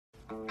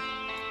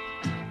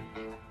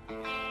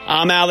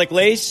I'm Alec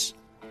Lace.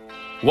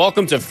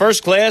 Welcome to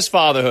First Class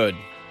Fatherhood.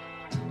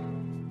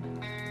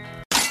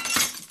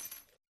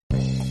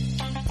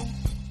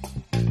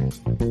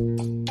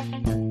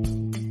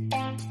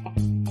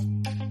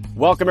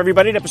 Welcome,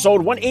 everybody, to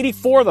episode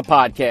 184 of the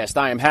podcast.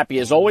 I am happy,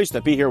 as always,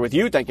 to be here with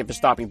you. Thank you for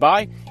stopping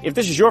by. If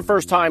this is your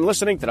first time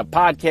listening to the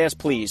podcast,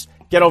 please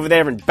get over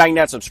there and bang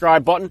that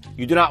subscribe button.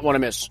 You do not want to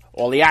miss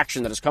all the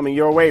action that is coming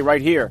your way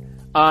right here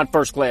on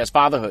First Class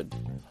Fatherhood.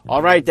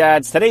 All right,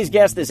 dads, today's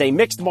guest is a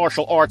mixed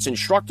martial arts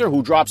instructor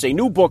who drops a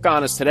new book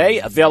on us today,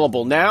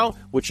 available now,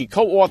 which he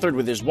co-authored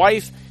with his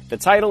wife. The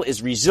title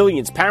is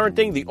Resilience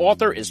Parenting. The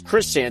author is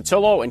Chris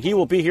Santillo, and he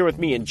will be here with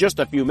me in just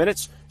a few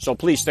minutes, so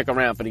please stick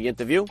around for the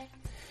interview.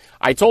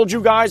 I told you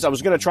guys I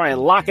was going to try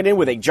and lock it in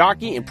with a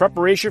jockey in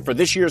preparation for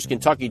this year's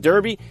Kentucky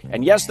Derby,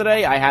 and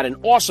yesterday I had an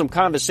awesome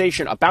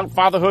conversation about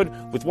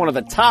fatherhood with one of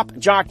the top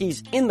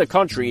jockeys in the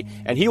country,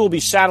 and he will be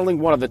saddling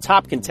one of the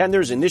top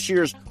contenders in this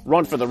year's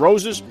Run for the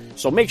Roses.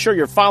 So make sure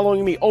you're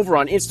following me over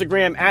on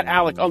Instagram at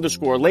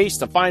Alec_Lace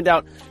to find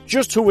out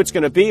just who it's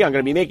going to be. I'm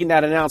going to be making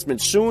that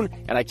announcement soon,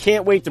 and I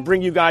can't wait to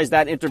bring you guys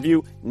that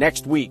interview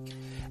next week.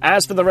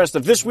 As for the rest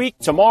of this week,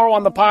 tomorrow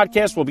on the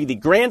podcast will be the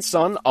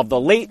grandson of the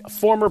late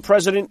former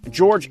President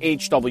George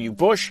H.W.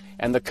 Bush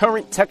and the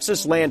current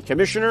Texas Land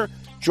Commissioner,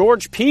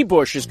 George P.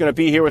 Bush, is going to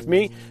be here with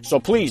me. So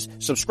please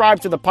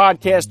subscribe to the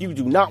podcast. You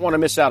do not want to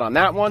miss out on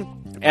that one.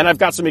 And I've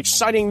got some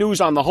exciting news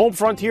on the home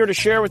front here to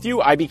share with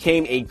you. I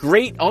became a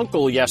great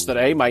uncle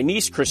yesterday. My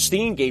niece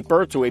Christine gave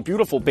birth to a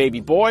beautiful baby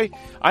boy.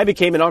 I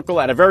became an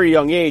uncle at a very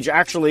young age.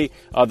 Actually,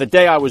 the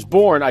day I was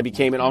born, I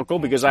became an uncle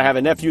because I have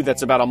a nephew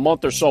that's about a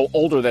month or so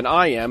older than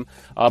I am.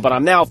 But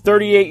I'm now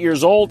 38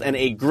 years old and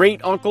a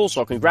great uncle.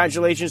 So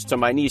congratulations to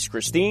my niece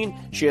Christine.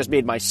 She has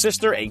made my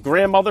sister a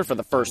grandmother for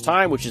the first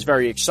time, which is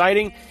very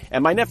exciting.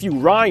 And my nephew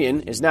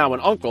Ryan is now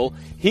an uncle.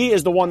 He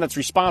is the one that's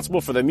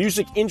responsible for the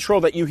music intro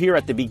that you hear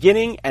at the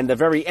beginning and the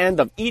very end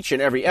of each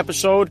and every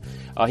episode.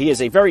 He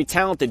is a very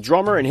talented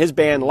drummer, and his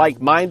band, Like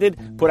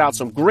Minded, put out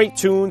some great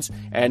tunes,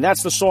 and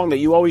that's the song that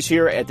you always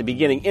hear at the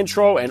beginning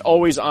intro and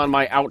always on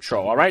my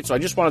outro, all right? So I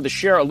just wanted to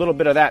share a little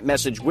bit of that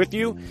message with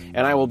you,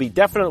 and I will be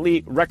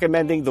definitely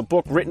recommending the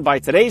book written by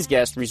today's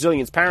guest,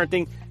 Resilience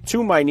Parenting,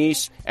 to my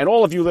niece and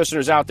all of you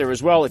listeners out there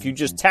as well. If you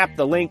just tap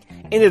the link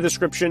in the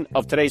description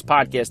of today's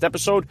podcast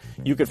episode,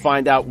 you can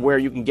find out where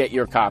you can get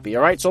your copy,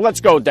 all right? So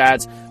let's go,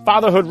 dads.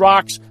 Fatherhood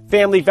rocks,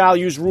 family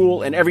values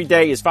rule, and every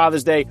day is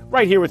Father's Day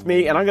right here with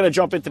me, and I'm going to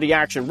jump into the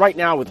action right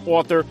now with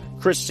author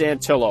Chris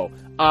Santillo.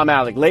 I'm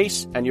Alec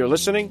Lace, and you're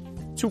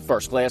listening to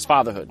First Class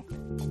Fatherhood.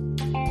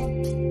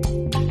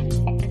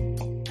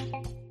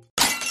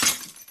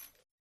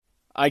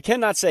 I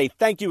cannot say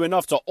thank you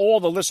enough to all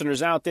the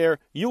listeners out there.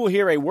 You will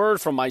hear a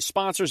word from my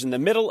sponsors in the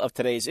middle of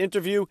today's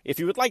interview. If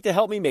you would like to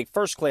help me make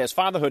First Class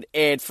Fatherhood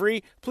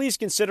ad-free, please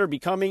consider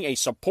becoming a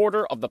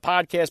supporter of the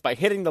podcast by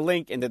hitting the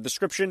link in the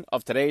description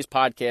of today's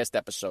podcast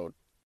episode.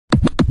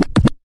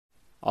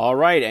 All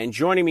right, and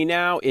joining me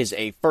now is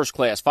a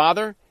first-class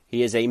father.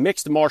 He is a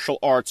mixed martial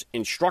arts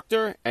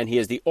instructor, and he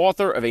is the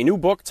author of a new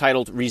book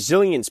titled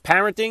Resilience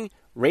Parenting,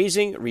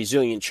 Raising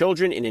Resilient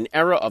Children in an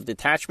Era of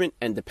Detachment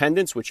and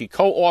Dependence, which he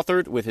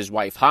co-authored with his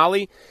wife,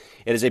 Holly.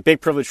 It is a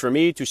big privilege for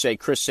me to say,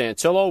 Chris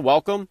Santillo,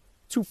 welcome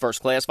to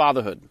First Class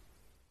Fatherhood.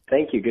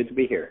 Thank you. Good to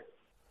be here.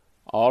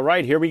 All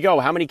right, here we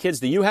go. How many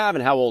kids do you have,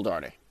 and how old are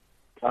they?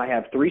 I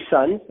have 3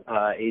 sons,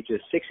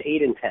 ages 6,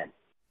 8, and 10.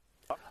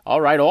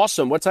 All right,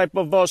 awesome. What type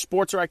of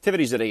sports or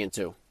activities are they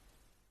into?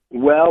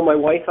 Well, my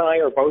wife and I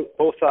are both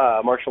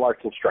martial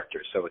arts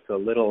instructors, so it's a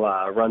little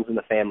runs in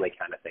the family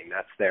kind of thing.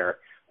 That's their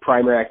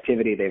primary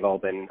activity. They've all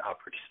been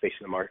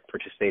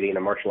participating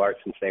in martial arts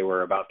since they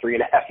were about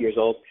 3.5 years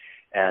old,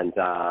 and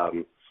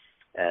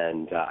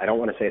I don't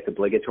want to say it's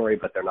obligatory,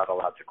 but they're not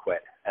allowed to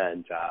quit,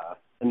 and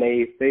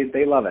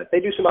they love it.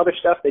 They do some other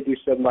stuff. They do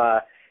some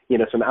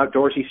some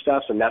outdoorsy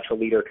stuff, some natural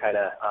leader kind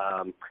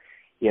of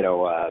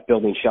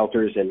building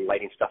shelters and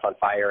lighting stuff on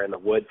fire in the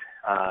woods,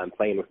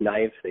 playing with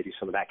knives. They do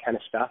some of that kind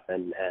of stuff,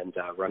 and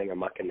running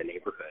amok in the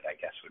neighborhood, I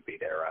guess, would be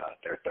their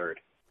third.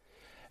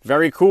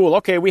 Very cool.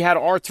 Okay, we had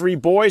our 3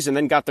 boys and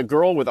then got the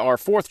girl with our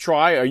 4th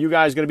try. Are you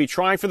guys going to be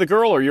trying for the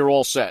girl, or you're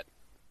all set?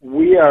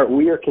 We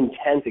are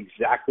content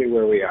exactly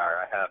where we are.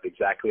 I have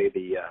exactly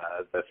the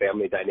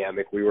family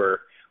dynamic we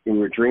were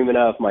dreaming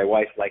of. My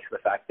wife likes the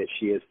fact that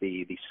she is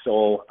the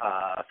sole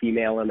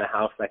female in the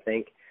house, I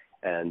think,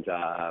 and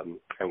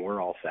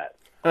we're all set.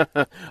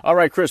 All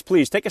right, Chris,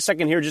 please take a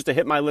second here just to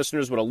hit my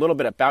listeners with a little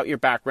bit about your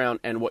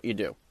background and what you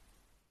do.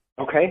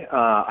 Okay,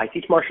 I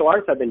teach martial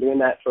arts. I've been doing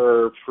that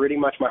for pretty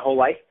much my whole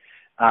life,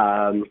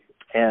 and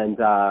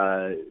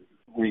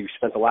we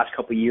spent the last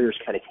couple of years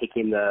kind of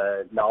taking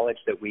the knowledge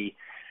that we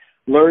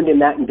learned in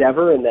that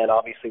endeavor, and then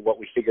obviously what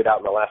we figured out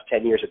in the last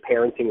 10 years of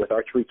parenting with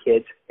our 3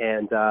 kids,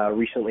 and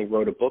recently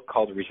wrote a book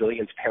called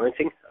Resilience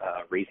Parenting,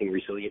 Raising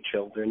Resilient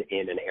Children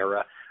in an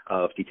Era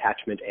of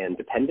Detachment and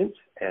Dependence,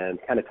 and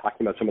kind of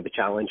talking about some of the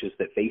challenges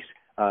that face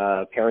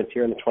parents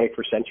here in the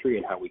 21st century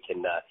and how we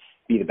can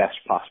be the best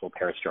possible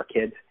parents to our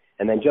kids.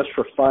 And then just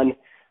for fun,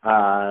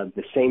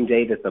 The same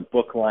day that the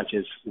book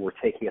launches, we're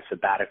taking a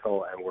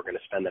sabbatical, and we're going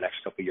to spend the next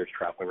couple of years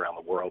traveling around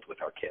the world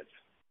with our kids.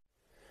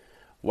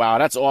 Wow,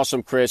 that's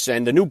awesome, Chris.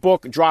 And the new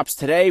book drops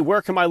today.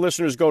 Where can my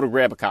listeners go to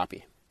grab a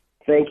copy?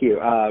 Thank you.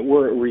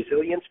 We're at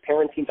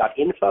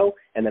resilienceparenting.info,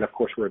 and then, of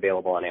course, we're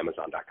available on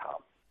Amazon.com.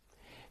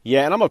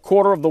 Yeah, and I'm a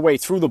quarter of the way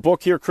through the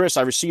book here, Chris.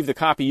 I received the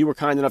copy you were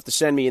kind enough to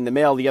send me in the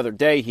mail the other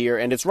day here,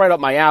 and it's right up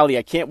my alley.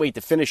 I can't wait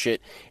to finish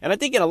it. And I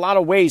think in a lot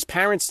of ways,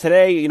 parents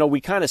today, we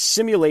kind of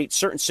simulate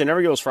certain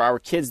scenarios for our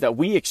kids that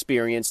we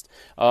experienced,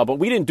 but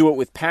we didn't do it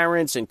with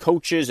parents and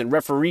coaches and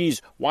referees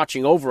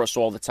watching over us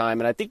all the time.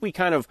 And I think we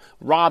kind of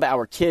rob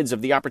our kids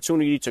of the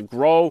opportunity to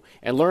grow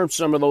and learn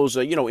some of those,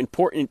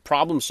 important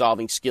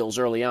problem-solving skills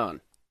early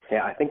on.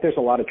 Yeah, I think there's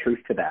a lot of truth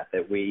to that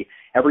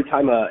every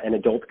time an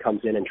adult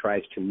comes in and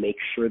tries to make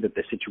sure that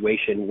the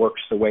situation works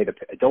the way the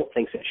adult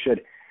thinks it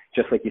should,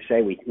 just like you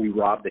say, we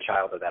rob the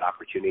child of that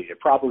opportunity to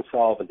problem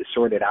solve and to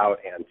sort it out,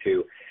 and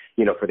to,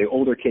 for the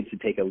older kids to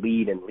take a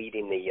lead and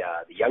leading the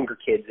younger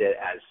kids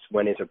as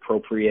when is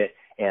appropriate,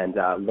 and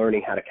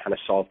learning how to kind of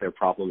solve their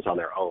problems on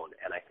their own.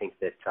 And I think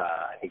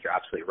you're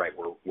absolutely right.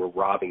 We're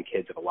robbing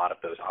kids of a lot of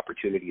those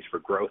opportunities for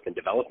growth and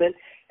development,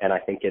 and I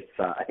think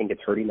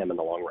it's hurting them in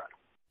the long run.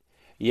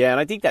 Yeah,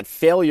 and I think that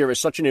failure is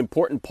such an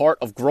important part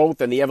of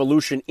growth and the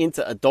evolution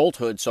into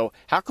adulthood. So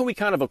how can we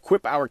kind of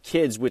equip our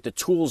kids with the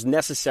tools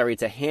necessary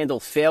to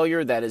handle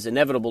failure that is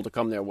inevitable to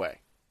come their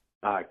way?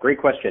 Great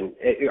question.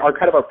 Our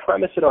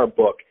premise in our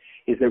book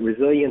is that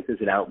resilience is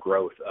an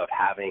outgrowth of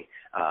having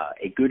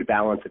a good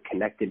balance of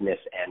connectedness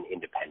and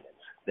independence.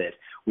 That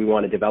we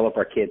want to develop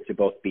our kids to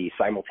both be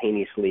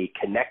simultaneously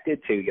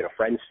connected to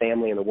friends,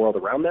 family, and the world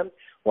around them,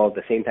 while at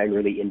the same time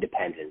really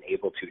independent,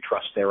 able to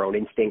trust their own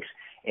instincts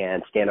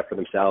and stand up for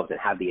themselves and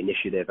have the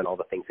initiative and all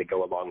the things that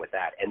go along with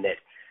that. And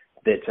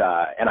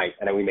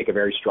we make a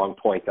very strong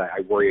point.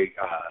 I worry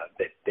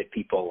that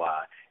people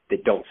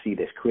that don't see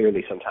this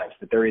clearly sometimes,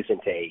 that there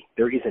isn't a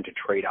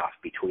trade-off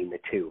between the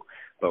two,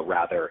 but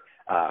rather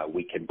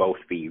we can both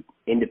be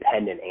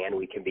independent and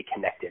we can be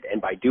connected.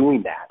 And by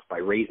doing that, by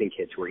raising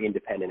kids who are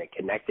independent and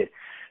connected,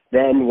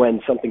 then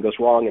when something goes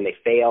wrong and they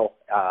fail,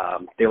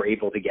 they're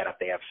able to get up.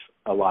 They have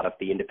a lot of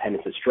the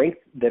independence and strength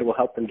that will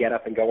help them get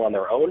up and go on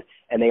their own.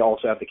 And they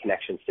also have the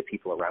connections to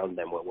people around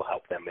them that will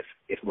help them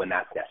if when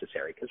that's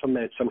necessary. Because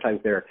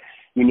sometimes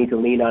you need to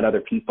lean on other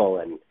people,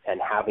 and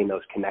having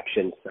those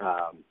connections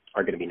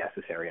are going to be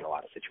necessary in a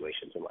lot of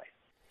situations in life.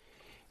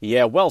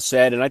 Yeah, well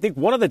said. And I think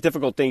one of the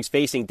difficult things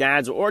facing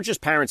dads or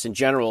just parents in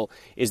general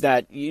is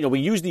that, we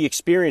use the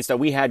experience that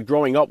we had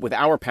growing up with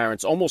our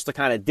parents almost to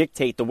kind of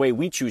dictate the way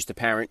we choose to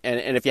parent.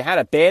 And if you had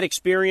a bad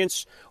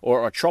experience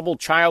or a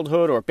troubled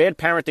childhood or bad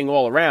parenting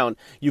all around,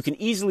 you can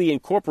easily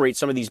incorporate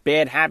some of these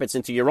bad habits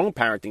into your own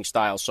parenting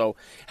style. So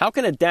how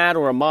can a dad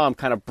or a mom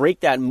kind of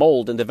break that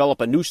mold and develop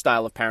a new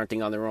style of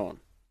parenting on their own?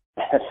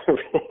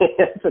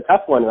 It's a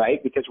tough one,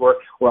 right? Because we're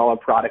all a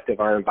product of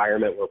our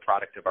environment. We're a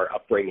product of our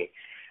upbringing.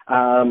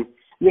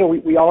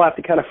 We all have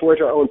to kind of forge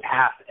our own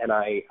path, and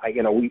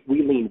we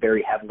lean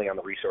very heavily on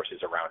the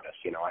resources around us.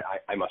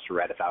 I must have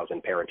read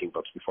 1,000 parenting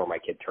books before my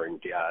kid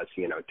turned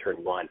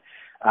 1.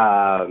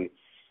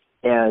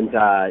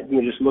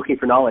 Just looking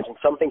for knowledge, and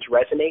some things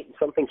resonate and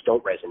some things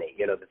don't resonate.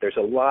 That there's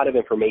a lot of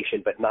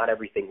information, but not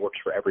everything works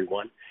for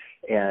everyone.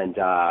 And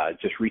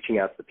just reaching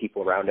out to the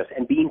people around us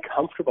and being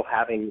comfortable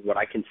having what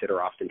I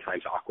consider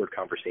oftentimes awkward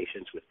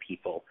conversations with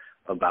people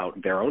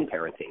about their own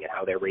parenting and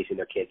how they're raising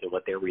their kids and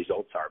what their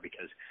results are,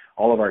 because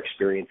all of our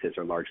experiences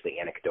are largely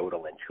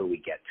anecdotal until we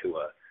get to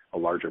a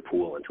larger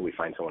pool, until we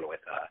find someone with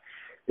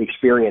the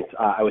experience.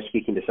 I was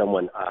speaking to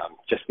someone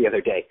just the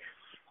other day,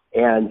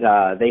 and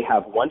they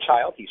have one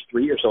child. He's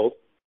 3 years old,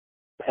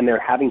 and they're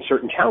having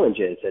certain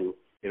challenges. And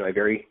I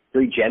very,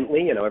 very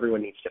gently,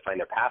 everyone needs to find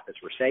their path, as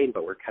we're saying,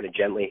 but we're kind of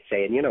gently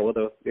saying,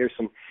 there's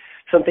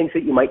some things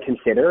that you might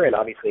consider, and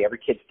obviously every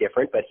kid's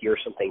different, but here are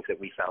some things that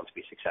we found to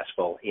be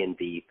successful in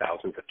the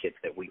thousands of kids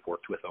that we've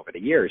worked with over the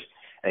years.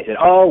 And I said,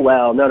 oh,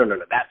 well, no,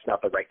 that's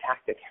not the right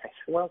tactic. I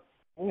said, well,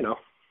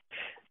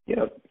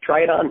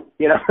 try it on,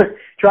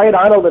 try it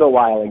on a little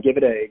while and give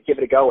it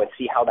a go and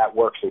see how that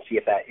works, and see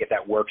if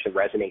that works and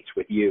resonates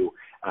with you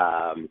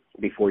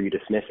before you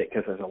dismiss it,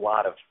 because there's a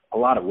lot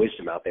of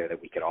wisdom out there that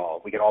we could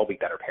all be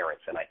better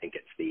parents. And I think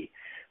it's the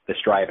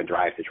strive and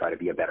drive to try to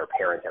be a better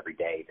parent every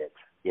day that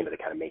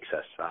kind of makes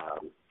us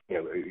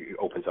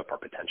opens up our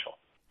potential.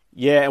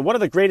 Yeah, and one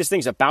of the greatest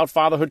things about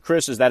fatherhood,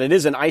 Chris, is that it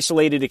is an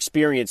isolated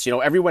experience.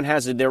 Everyone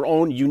has their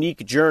own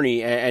unique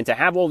journey, and to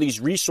have all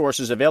these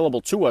resources available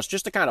to us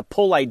just to kind of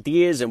pull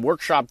ideas and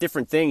workshop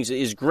different things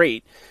is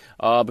great,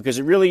 because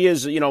it really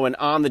is, an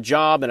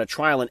on-the-job and a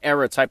trial and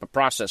error type of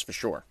process for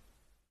sure.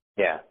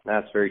 Yeah,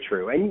 that's very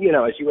true. And,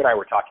 as you and I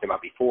were talking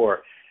about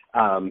before,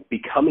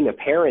 becoming a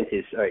parent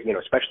is,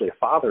 especially a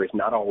father, is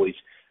not always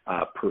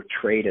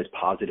portrayed as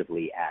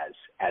positively as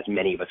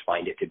many of us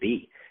find it to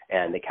be.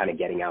 And they kind of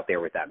getting out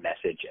there with that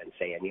message and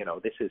saying,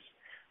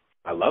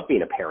 I love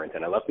being a parent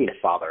and I love being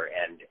a father,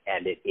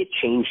 and it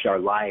changed our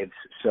lives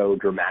so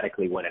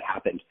dramatically when it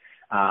happened,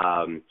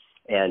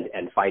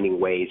 and finding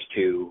ways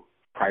to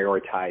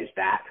prioritize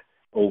that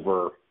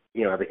over,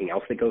 everything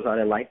else that goes on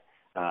in life,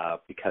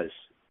 because,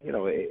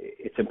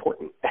 it's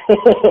important.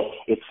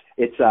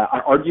 It's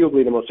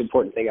arguably the most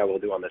important thing I will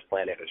do on this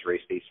planet is raise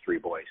these three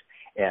boys,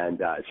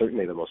 and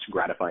certainly the most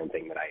gratifying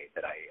thing that I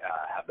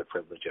have the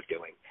privilege of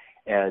doing,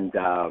 and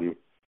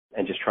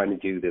just trying to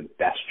do the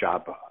best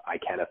job I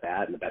can at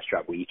that, and the best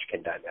job we each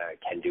can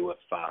do with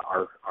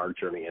our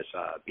journey as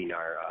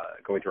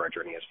going through our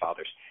journey as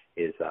fathers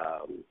is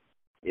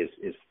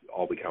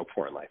all we can hope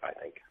for in life, I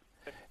think.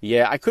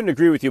 Yeah, I couldn't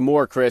agree with you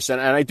more, Chris.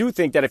 And I do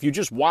think that if you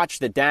just watch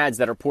the dads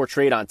that are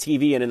portrayed on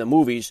TV and in the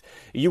movies,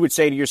 you would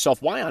say to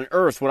yourself, why on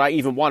earth would I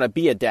even want to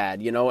be a dad?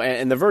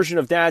 And the version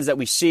of dads that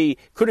we see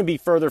couldn't be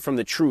further from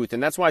the truth.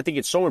 And that's why I think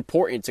it's so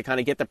important to kind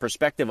of get the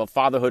perspective of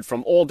fatherhood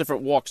from all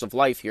different walks of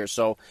life here.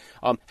 So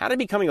how did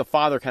becoming a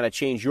father kind of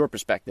change your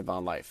perspective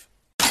on life?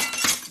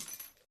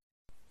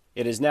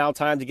 It is now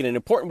time to get an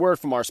important word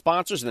from our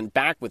sponsors and then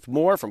back with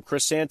more from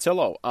Chris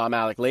Santillo. I'm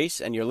Alec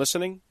Lace, and you're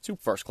listening to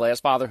First Class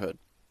Fatherhood.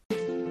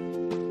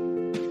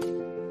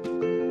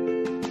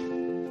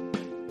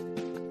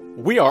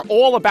 We are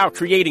all about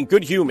creating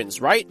good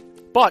humans, right?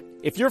 But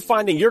if you're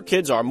finding your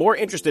kids are more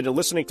interested in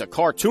listening to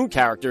cartoon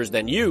characters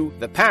than you,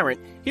 the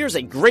parent, here's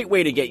a great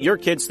way to get your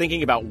kids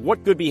thinking about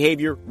what good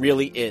behavior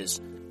really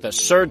is. The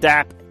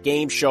SirDap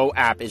game show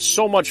app is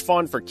so much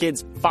fun for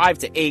kids 5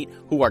 to 8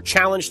 who are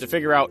challenged to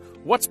figure out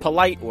what's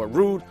polite or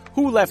rude,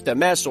 who left a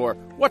mess, or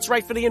what's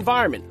right for the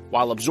environment,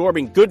 while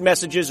absorbing good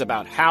messages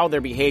about how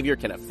their behavior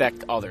can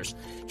affect others.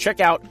 Check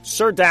out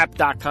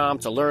sirdap.com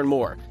to learn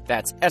more.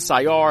 That's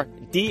SIRDAPP.com.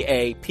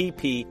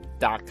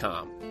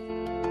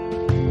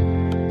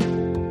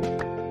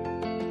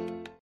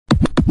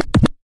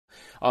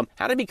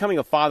 How did becoming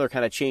a father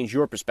kind of change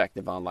your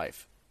perspective on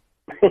life?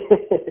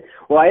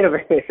 Well, I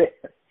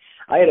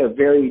had a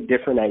very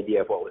different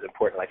idea of what was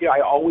important in life.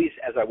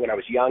 When I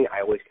was young,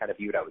 I always kind of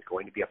viewed I was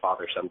going to be a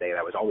father someday.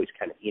 That was always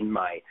kind of in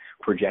my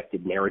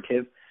projected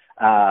narrative.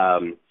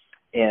 But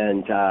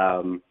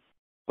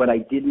I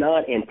did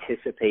not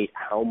anticipate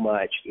how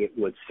much it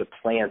would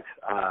supplant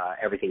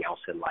everything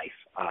else in life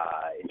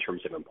in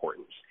terms of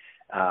importance.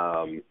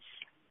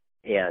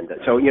 And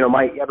so,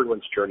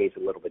 everyone's journey is a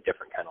little bit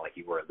different, kind of like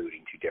you were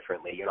alluding to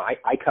differently.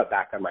 I cut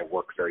back on my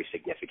work very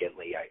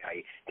significantly.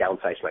 I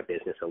downsized my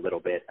business a little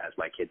bit as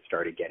my kids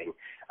started getting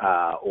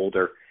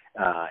older.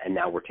 And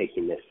now we're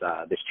taking this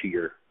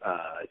 2-year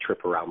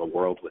trip around the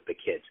world with the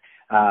kids,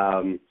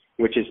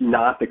 which is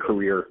not the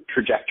career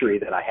trajectory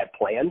that I had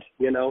planned,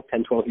 10,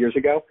 12 years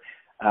ago.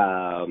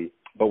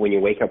 But when you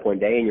wake up one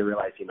day and you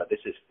realize,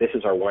 this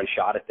is our one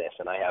shot at this,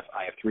 and I have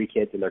 3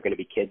 kids, and they're going to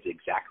be kids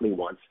exactly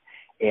once.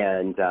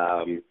 And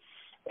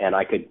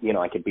I could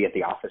be at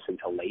the office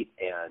until late,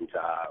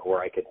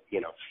 or I could,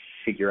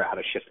 figure out how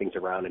to shift things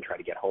around and try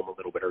to get home a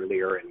little bit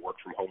earlier and work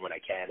from home when I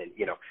can, and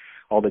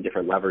all the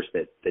different levers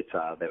that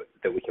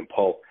we can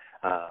pull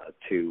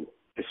to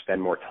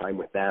spend more time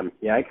with them.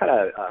 Yeah, I kind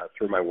of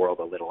threw my world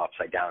a little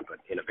upside down, but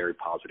in a very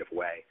positive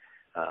way.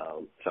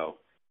 So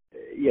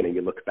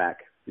you look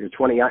back, you're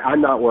 20.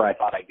 I'm not where I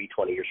thought I'd be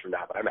 20 years from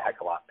now, but I'm a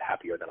heck of a lot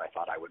happier than I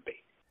thought I would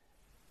be.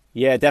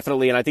 Yeah,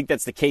 definitely, and I think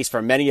that's the case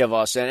for many of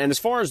us. And as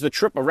far as the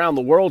trip around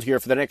the world here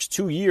for the next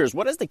 2 years,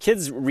 what has the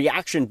kids'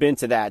 reaction been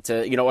to that?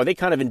 Are they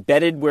kind of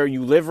embedded where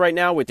you live right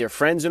now with their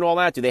friends and all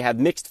that? Do they have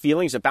mixed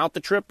feelings about the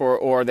trip,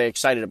 or are they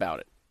excited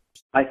about it?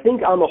 I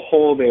think on the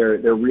whole, they're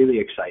really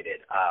excited.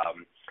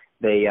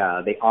 They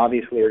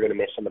obviously are going to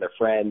miss some of their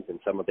friends and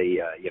some of the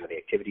the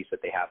activities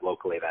that they have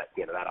locally. That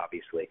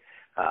obviously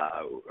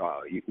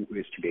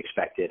is to be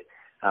expected.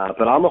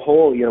 But on the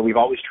whole, we've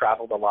always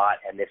traveled a lot,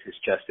 and this is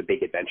just a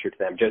big adventure to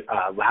them. Just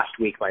last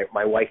week,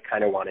 my wife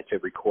kind of wanted to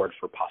record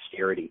for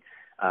posterity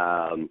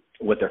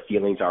what their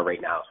feelings are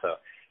right now. So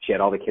she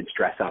had all the kids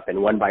dress up,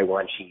 and one by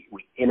one,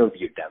 we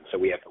interviewed them. So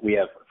we have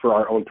for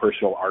our own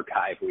personal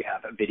archive, we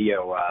have a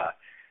video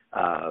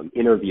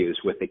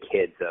interviews with the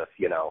kids of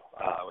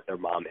with their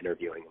mom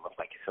interviewing them.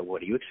 Like, so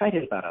what are you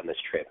excited about on this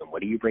trip, and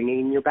what are you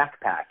bringing in your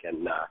backpack?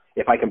 And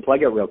if I can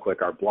plug it real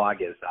quick, our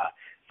blog is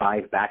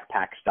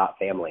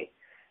 5backpacks.family.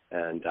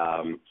 And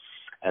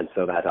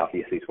so that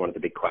obviously is one of the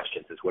big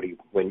questions is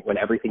when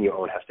everything you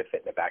own has to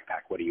fit in a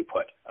backpack, what do you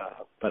put?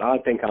 But I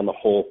think on the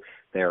whole,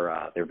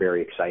 they're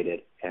very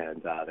excited,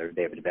 and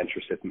they have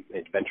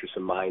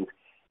adventuresome minds,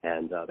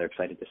 and they're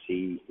excited to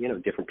see,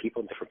 different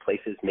people, different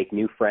places, make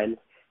new friends,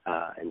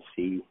 and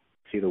see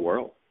the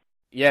world.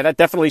 Yeah, that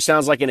definitely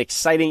sounds like an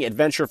exciting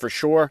adventure for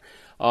sure.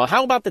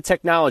 How about the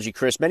technology,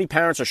 Chris? Many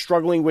parents are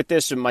struggling with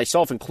this, and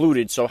myself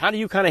included. So how do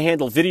you kind of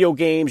handle video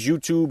games,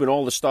 YouTube, and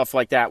all the stuff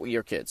like that with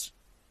your kids?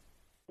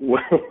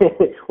 Well,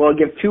 I'll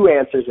give 2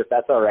 answers if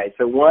that's all right.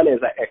 So one is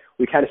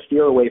we kind of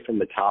steer away from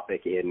the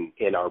topic in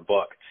our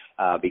book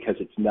because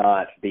it's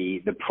not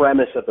the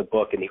premise of the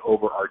book, and the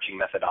overarching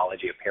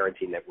methodology of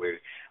parenting that we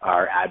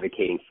are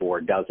advocating for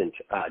doesn't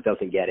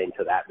get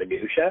into that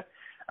minutia.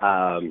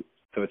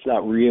 So it's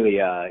not really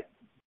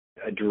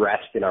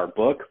addressed in our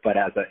book, but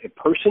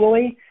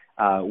personally,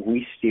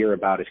 we steer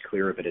about as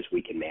clear of it as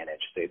we can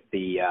manage.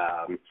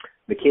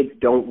 The kids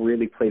don't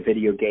really play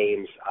video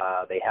games.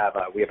 We have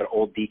an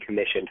old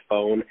decommissioned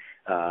phone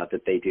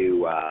that they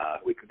do.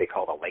 They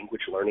call it a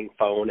language learning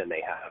phone, and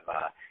they have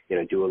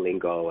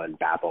Duolingo and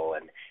Babbel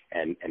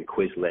and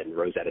Quizlet and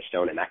Rosetta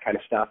Stone and that kind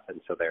of stuff.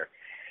 And so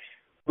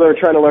they're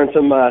trying to learn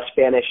some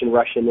Spanish and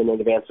Russian in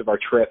advance of our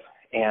trip,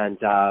 and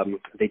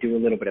they do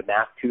a little bit of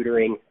math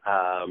tutoring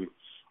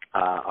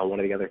on one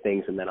of the other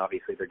things, and then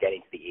obviously they're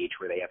getting to the age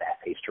where they have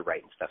essays to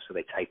write and stuff, so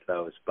they type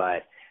those.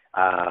 But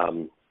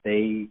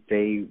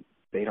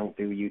they don't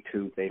do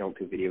YouTube, they don't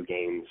do video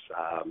games.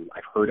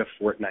 I've heard of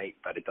Fortnite,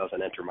 but it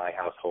doesn't enter my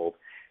household,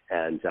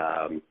 and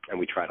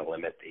we try to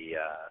limit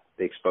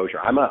the exposure.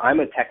 I'm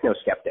a techno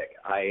skeptic.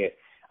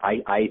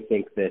 I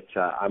think that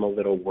I'm a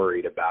little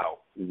worried about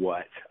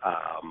what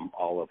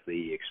all of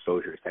the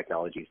exposure to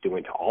technology is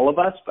doing to all of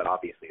us, but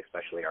obviously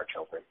especially our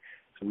children.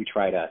 So we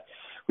try to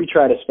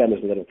spend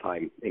as little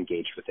time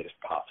engaged with it as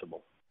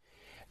possible.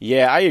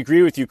 Yeah, I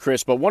agree with you,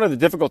 Chris, but one of the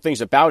difficult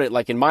things about it,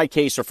 like in my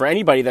case or for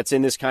anybody that's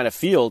in this kind of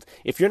field,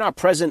 if you're not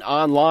present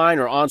online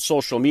or on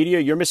social media,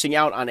 you're missing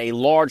out on a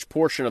large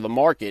portion of the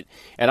market.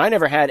 And I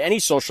never had any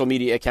social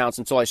media accounts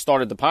until I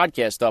started the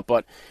podcast up,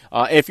 but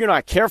if you're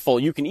not careful,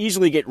 you can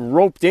easily get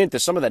roped into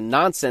some of the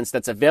nonsense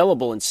that's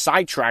available and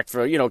sidetracked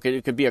for,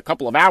 it could be a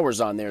couple of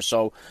hours on there.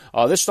 So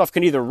this stuff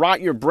can either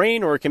rot your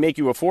brain or it can make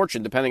you a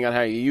fortune, depending on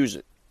how you use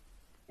it.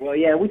 Well,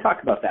 yeah, we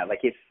talk about that.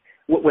 Like,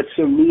 what's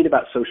so neat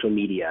about social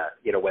media,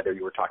 whether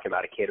you were talking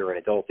about a kid or an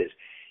adult, is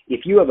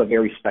if you have a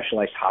very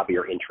specialized hobby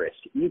or interest,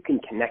 you can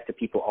connect to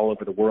people all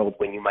over the world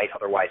when you might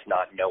otherwise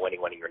not know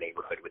anyone in your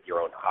neighborhood with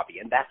your own hobby,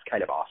 and that's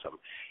kind of awesome.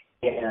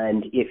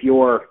 And if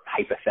you're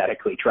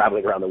hypothetically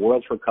traveling around the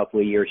world for a couple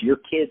of years, your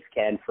kids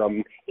can,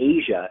 from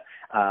Asia,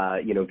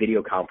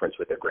 video conference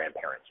with their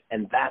grandparents,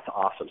 and that's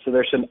awesome. So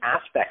there's some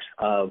aspects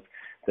of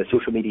the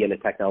social media and the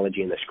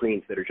technology and the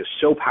screens that are just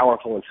so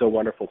powerful and so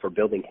wonderful for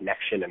building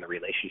connection and the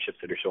relationships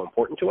that are so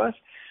important to us.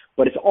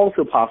 But it's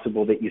also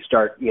possible that you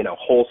start,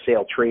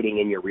 wholesale trading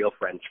in your real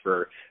friends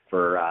for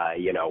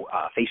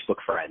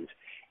Facebook friends,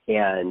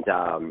 and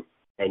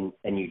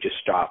you just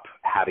stop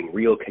having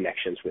real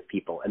connections with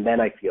people. And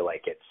then I feel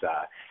like it's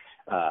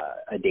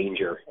a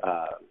danger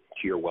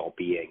to your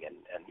well-being, and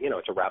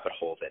it's a rabbit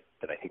hole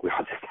that I think we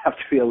all just have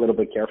to be a little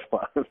bit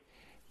careful of.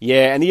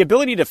 Yeah, and the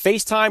ability to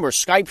FaceTime or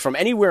Skype from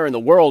anywhere in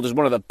the world is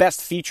one of the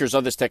best features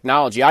of this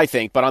technology, I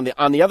think. But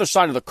on the other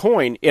side of the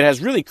coin, it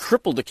has really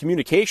crippled the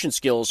communication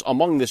skills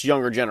among this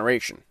younger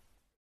generation.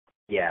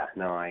 Yeah,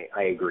 no, I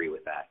agree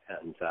with that.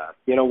 And,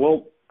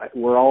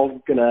 we're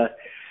all going to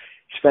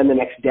spend the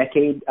next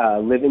decade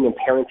living and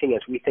parenting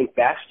as we think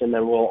best, and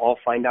then we'll all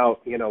find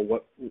out,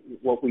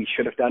 what we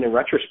should have done in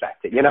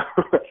retrospect.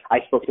 I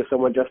spoke to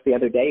someone just the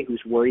other day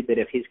who's worried that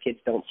if his kids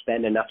don't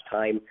spend enough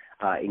time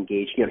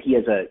engaged,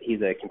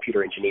 he's a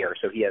computer engineer,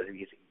 so he's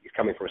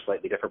coming from a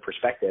slightly different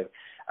perspective.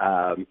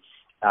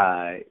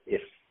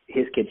 If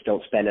his kids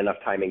don't spend enough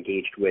time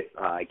engaged with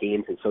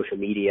games and social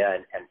media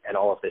and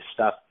all of this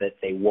stuff, that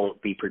they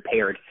won't be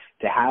prepared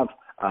to have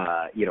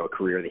a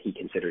career that he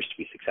considers to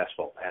be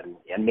successful.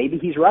 And maybe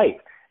he's right.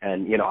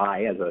 And,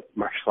 I, as a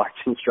martial arts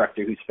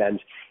instructor who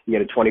spends,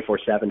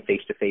 24/7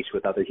 face-to-face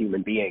with other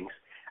human beings,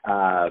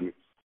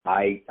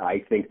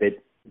 I think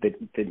that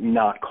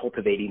not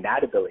cultivating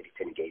that ability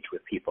to engage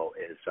with people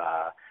is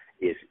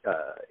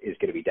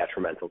going to be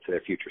detrimental to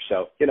their future.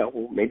 So,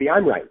 maybe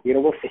I'm right.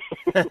 We'll see.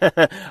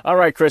 All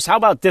right, Chris, how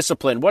about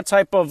discipline? What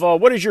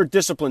is your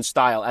discipline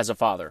style as a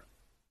father?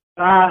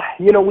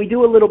 We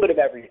do a little bit of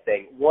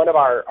everything. One of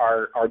our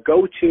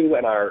go-to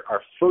and our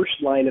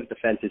first line of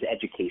defense is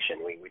education.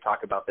 We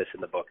talk about this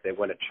in the book, that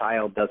when a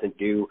child doesn't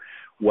do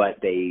what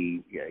they,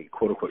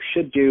 quote unquote,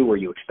 should do, or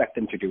you expect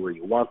them to do, or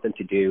you want them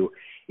to do,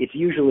 it's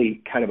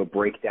usually kind of a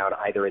breakdown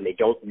either, and they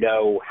don't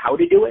know how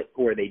to do it,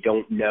 or they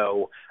don't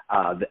know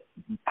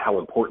how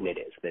important it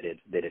is, that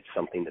it's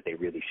something that they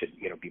really should,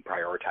 be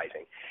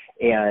prioritizing.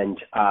 And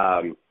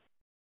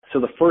so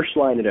the first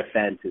line of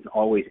defense is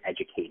always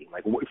educating.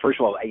 Like,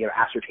 first of all,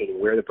 ascertaining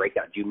where the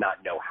breakdown. Do you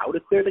not know how to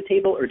clear the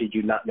table, or did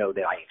you not know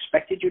that I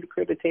expected you to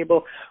clear the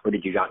table, or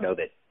did you not know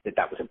that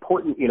was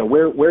important?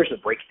 Where's the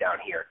breakdown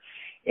here?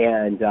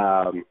 And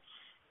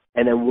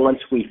then once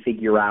we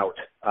figure out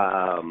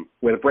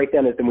where the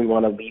breakdown is, then we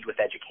want to lead with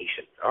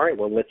education. All right,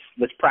 well,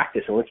 let's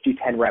practice, and let's do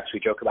 10 reps. We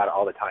joke about it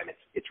all the time.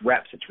 It's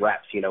reps.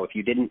 If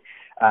you didn't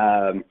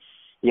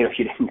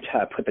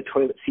put the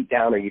toilet seat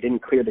down, or you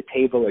didn't clear the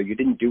table, or you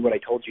didn't do what I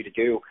told you to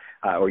do,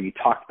 or you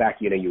talked back,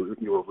 you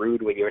were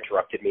rude when you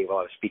interrupted me while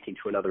I was speaking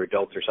to another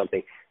adult or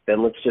something,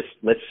 then let's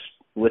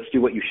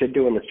do what you should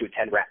do, and let's do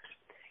 10 reps.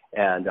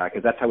 And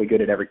because that's how we get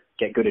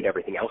good at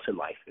everything else in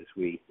life, is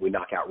we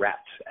knock out reps.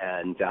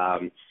 And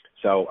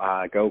so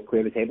go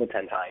clear the table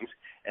 10 times,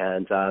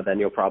 and then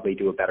you'll probably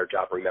do a better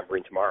job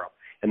remembering tomorrow.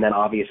 And then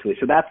obviously,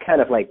 so that's kind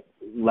of like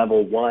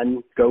level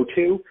one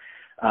go-to.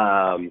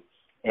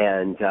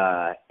 And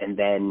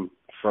then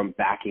from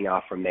backing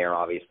off from there,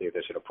 obviously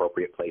there's an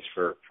appropriate place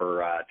for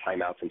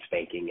timeouts and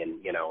spanking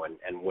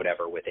and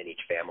whatever within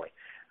each family.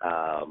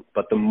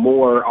 But the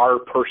more our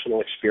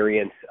personal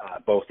experience,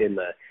 both in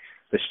the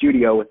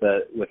studio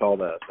with all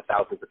the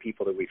thousands of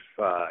people that we've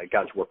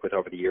gotten to work with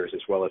over the years,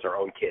 as well as our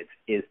own kids,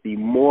 is the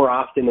more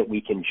often that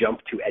we can jump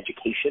to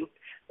education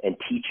and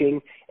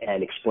teaching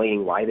and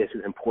explaining why this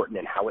is important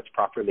and how it's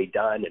properly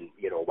done, and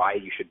why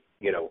you should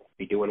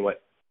be doing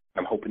what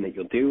I'm hoping that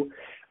you'll do.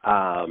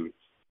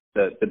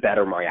 The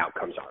better my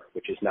outcomes are,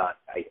 which is not,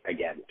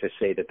 again, to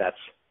say that that's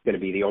going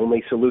to be the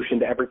only solution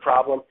to every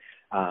problem,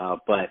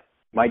 but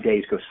my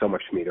days go so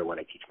much smoother when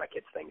I teach my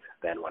kids things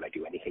than when I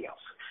do anything else.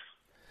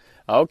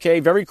 Okay,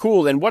 very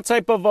cool. And what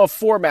type of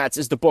formats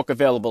is the book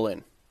available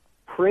in?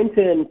 Print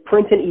and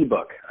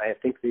ebook. I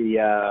think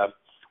the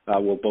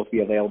will both be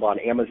available on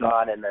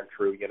Amazon and then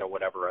through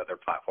whatever other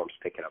platforms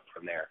pick it up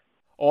from there.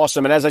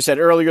 Awesome. And as I said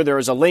earlier, there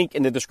is a link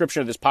in the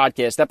description of this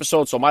podcast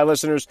episode. So my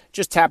listeners,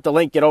 just tap the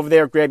link, get over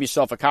there, grab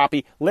yourself a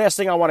copy. Last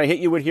thing I want to hit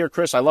you with here,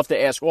 Chris, I love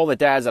to ask all the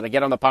dads that I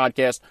get on the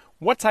podcast,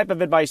 what type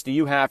of advice do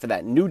you have for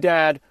that new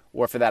dad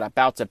or for that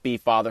about-to-be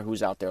father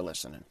who's out there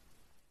listening?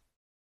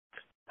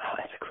 Oh,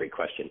 that's a great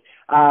question.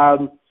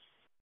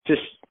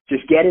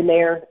 Just get in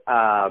there,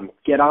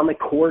 get on the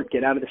court,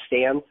 get out of the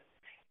stands,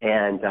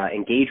 and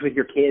engage with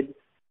your kids.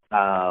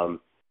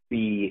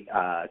 Be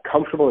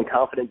comfortable and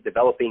confident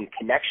developing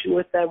connection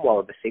with them while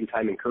at the same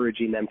time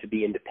encouraging them to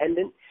be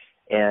independent,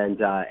 and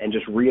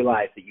just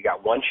realize that you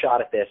got one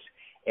shot at this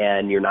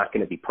and you're not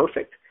going to be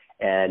perfect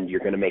and you're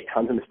going to make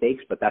tons of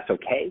mistakes, but that's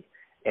okay.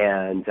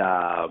 And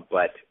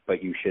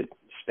but you should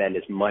spend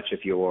as much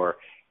of your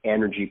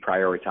energy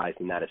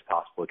prioritizing that as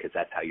possible, because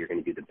that's how you're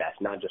going to do the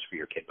best, not just for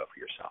your kid, but for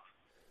yourself.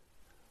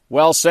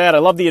 Well said. I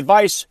love the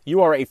advice.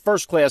 You are a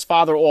first-class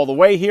father all the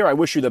way here. I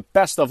wish you the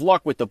best of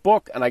luck with the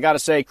book. And I got to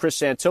say, Chris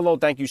Santillo,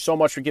 thank you so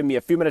much for giving me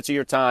a few minutes of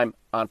your time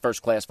on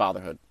First Class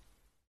Fatherhood.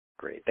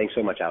 Great. Thanks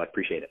so much, Alec.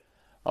 Appreciate it.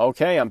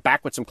 Okay, I'm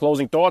back with some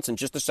closing thoughts in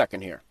just a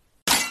second here.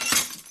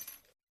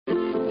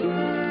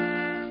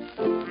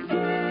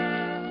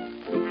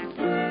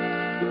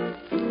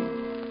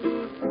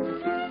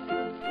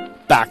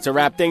 Back to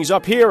wrap things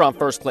up here on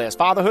First Class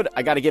Fatherhood.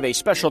 I got to give a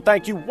special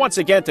thank you once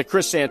again to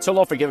Chris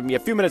Santillo for giving me a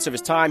few minutes of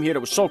his time here. That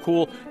was so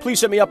cool. Please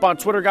hit me up on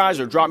Twitter, guys,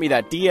 or drop me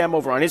that DM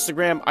over on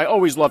Instagram. I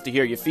always love to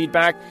hear your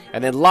feedback.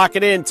 And then lock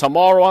it in.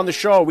 Tomorrow on the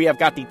show, we have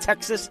got the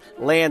Texas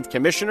Land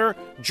Commissioner,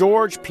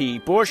 George P.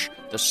 Bush,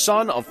 the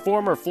son of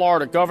former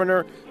Florida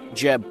Governor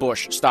Jeb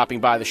Bush, stopping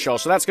by the show.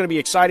 So that's going to be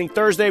exciting.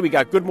 Thursday, we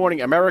got Good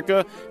Morning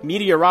America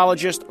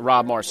meteorologist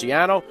Rob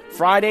Marciano.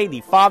 Friday,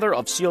 the father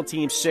of SEAL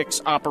Team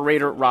 6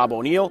 operator Rob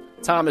O'Neill.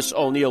 Thomas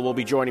O'Neill will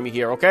be joining me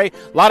here, okay?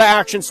 A lot of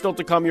action still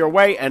to come your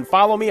way, and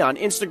follow me on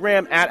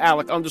Instagram at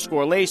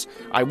Alec_Lace.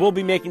 I will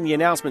be making the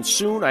announcement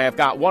soon. I have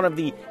got one of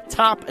the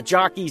top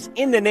jockeys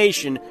in the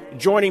nation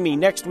joining me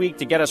next week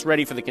to get us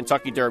ready for the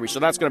Kentucky Derby, so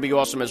that's going to be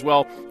awesome as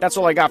well. That's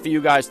all I got for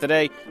you guys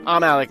today.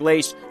 I'm Alec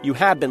Lace. You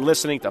have been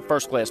listening to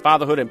First Class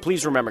Fatherhood, and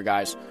please remember,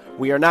 guys,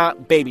 we are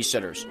not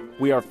babysitters.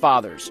 We are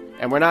fathers,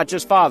 and we're not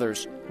just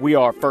fathers. We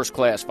are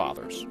first-class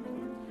fathers.